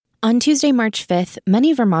On Tuesday, March 5th,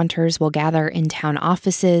 many Vermonters will gather in town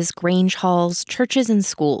offices, grange halls, churches, and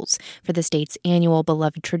schools for the state's annual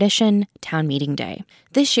beloved tradition, Town Meeting Day.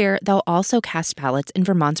 This year, they'll also cast ballots in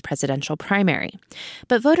Vermont's presidential primary.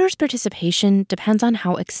 But voters' participation depends on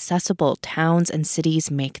how accessible towns and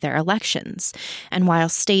cities make their elections. And while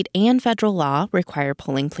state and federal law require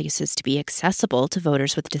polling places to be accessible to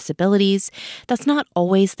voters with disabilities, that's not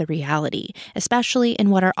always the reality, especially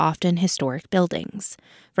in what are often historic buildings.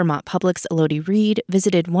 Vermont Public's Elodie Reed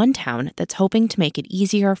visited one town that's hoping to make it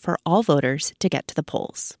easier for all voters to get to the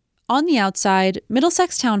polls. On the outside,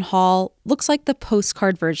 Middlesex Town Hall looks like the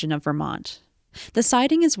postcard version of Vermont. The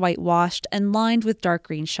siding is whitewashed and lined with dark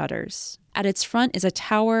green shutters. At its front is a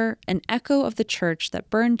tower, an echo of the church that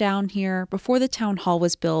burned down here before the town hall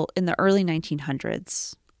was built in the early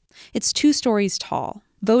 1900s. It's 2 stories tall.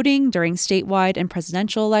 Voting during statewide and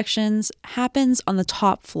presidential elections happens on the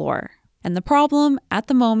top floor. And the problem, at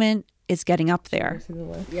the moment, is getting up there.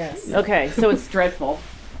 Yes. Okay, so it's dreadful.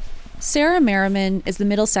 Sarah Merriman is the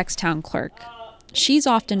Middlesex town clerk. She's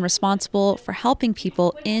often responsible for helping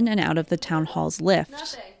people in and out of the town hall's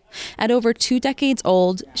lift. At over 2 decades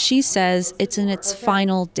old, she says it's in its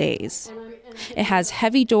final days. It has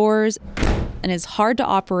heavy doors and is hard to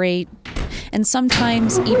operate, and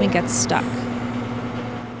sometimes even gets stuck.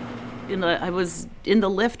 I was in the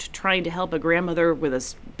lift trying to help a grandmother with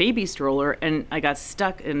a baby stroller, and I got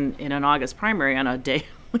stuck in an August primary on a day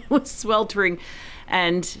when it was sweltering.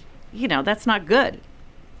 And, that's not good.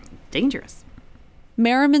 Dangerous.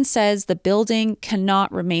 Merriman says the building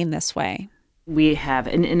cannot remain this way. We have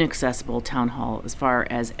an inaccessible town hall as far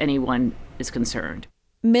as anyone is concerned.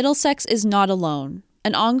 Middlesex is not alone.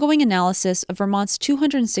 An ongoing analysis of Vermont's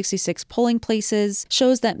 266 polling places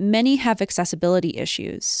shows that many have accessibility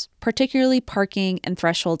issues, particularly parking and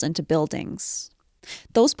thresholds into buildings.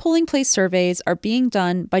 Those polling place surveys are being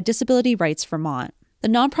done by Disability Rights Vermont. The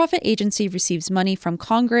nonprofit agency receives money from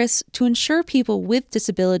Congress to ensure people with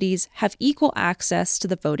disabilities have equal access to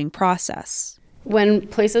the voting process. When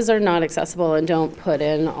places are not accessible and don't put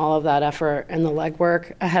in all of that effort and the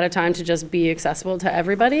legwork ahead of time to just be accessible to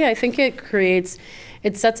everybody, I think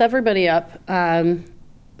it sets everybody up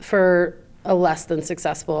for a less than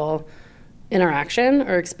successful interaction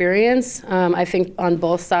or experience, I think, on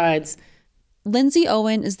both sides. Lindsay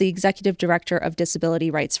Owen is the executive director of Disability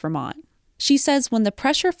Rights Vermont. She says when the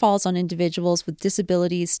pressure falls on individuals with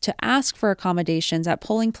disabilities to ask for accommodations at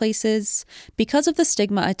polling places, because of the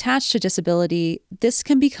stigma attached to disability, this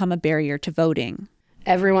can become a barrier to voting.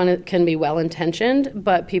 Everyone can be well-intentioned,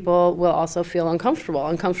 but people will also feel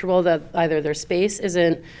uncomfortable that either their space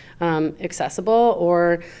isn't accessible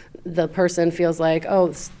or the person feels like,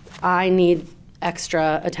 oh, I need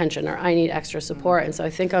extra attention or I need extra support. And so I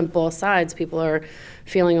think on both sides, people are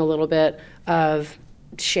feeling a little bit of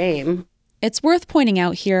shame. It's worth pointing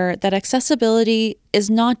out here that accessibility is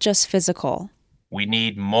not just physical. We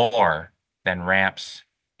need more than ramps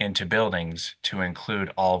into buildings to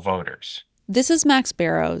include all voters. This is Max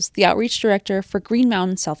Barrows, the outreach director for Green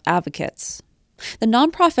Mountain Self Advocates. The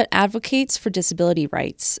nonprofit advocates for disability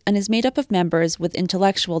rights and is made up of members with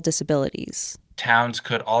intellectual disabilities. Towns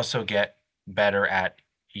could also get better at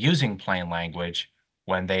using plain language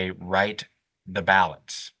when they write the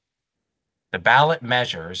ballots. The ballot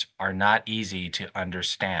measures are not easy to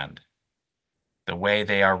understand. The way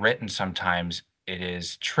they are written, sometimes it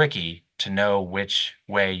is tricky to know which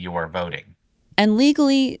way you are voting. And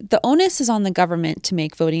legally, the onus is on the government to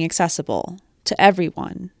make voting accessible to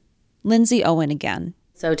everyone. Lindsay Owen again.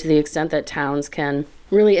 So to the extent that towns can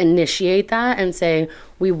really initiate that and say,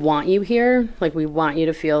 we want you here, like we want you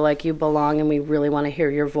to feel like you belong and we really want to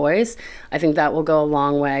hear your voice, I think that will go a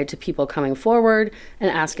long way to people coming forward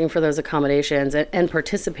and asking for those accommodations and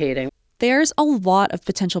participating. There's a lot of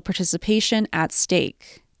potential participation at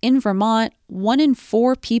stake. In Vermont, 1 in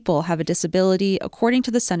 4 people have a disability, according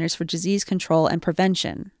to the Centers for Disease Control and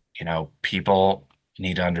Prevention. People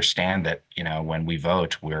need to understand that, when we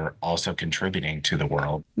vote, we're also contributing to the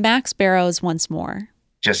world. Max Barrows once more.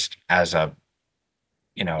 Just as a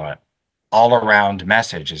all-around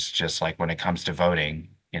message is just like when it comes to voting,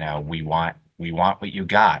 we want what you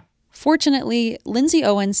got. Fortunately, Lindsay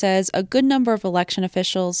Owen says a good number of election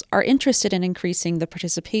officials are interested in increasing the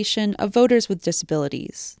participation of voters with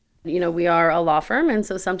disabilities. We are a law firm, and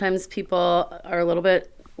so sometimes people are a little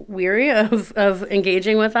bit weary of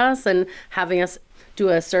engaging with us and having us do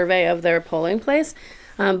a survey of their polling place.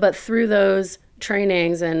 But through those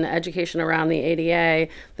trainings and education around the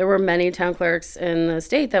ADA, there were many town clerks in the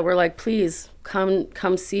state that were like, please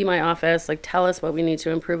come see my office, tell us what we need to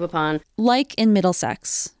improve upon. Like in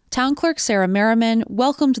Middlesex, Town Clerk Sarah Merriman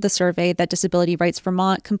welcomed the survey that Disability Rights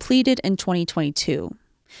Vermont completed in 2022.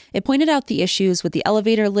 It pointed out the issues with the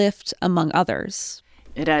elevator lift, among others.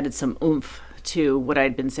 It added some oomph to what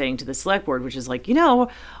I'd been saying to the select board, which is like,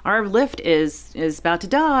 our lift is about to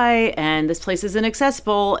die and this place is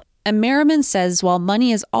inaccessible. And Merriman says while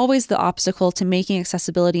money is always the obstacle to making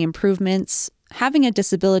accessibility improvements, having a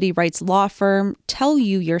disability rights law firm tell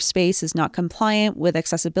you your space is not compliant with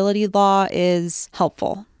accessibility law is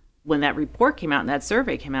helpful. When that report came out and that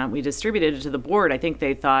survey came out, we distributed it to the board. I think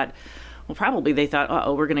they thought,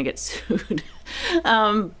 uh-oh, we're going to get sued.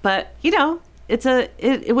 But,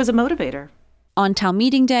 it was a motivator. On town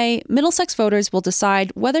meeting day, Middlesex voters will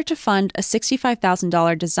decide whether to fund a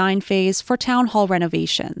 $65,000 design phase for town hall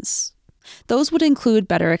renovations. Those would include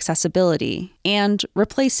better accessibility and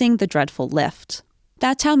replacing the dreadful lift.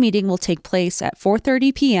 That town meeting will take place at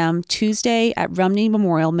 4:30 p.m. Tuesday at Rumney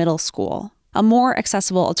Memorial Middle School, a more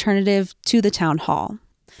accessible alternative to the town hall.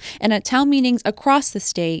 And at town meetings across the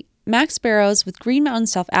state, Max Barrows with Green Mountain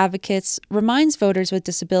Self-Advocates reminds voters with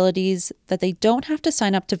disabilities that they don't have to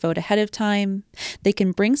sign up to vote ahead of time. They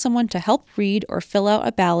can bring someone to help read or fill out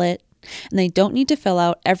a ballot, and they don't need to fill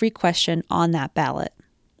out every question on that ballot.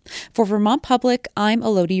 For Vermont Public, I'm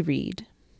Elodie Reed.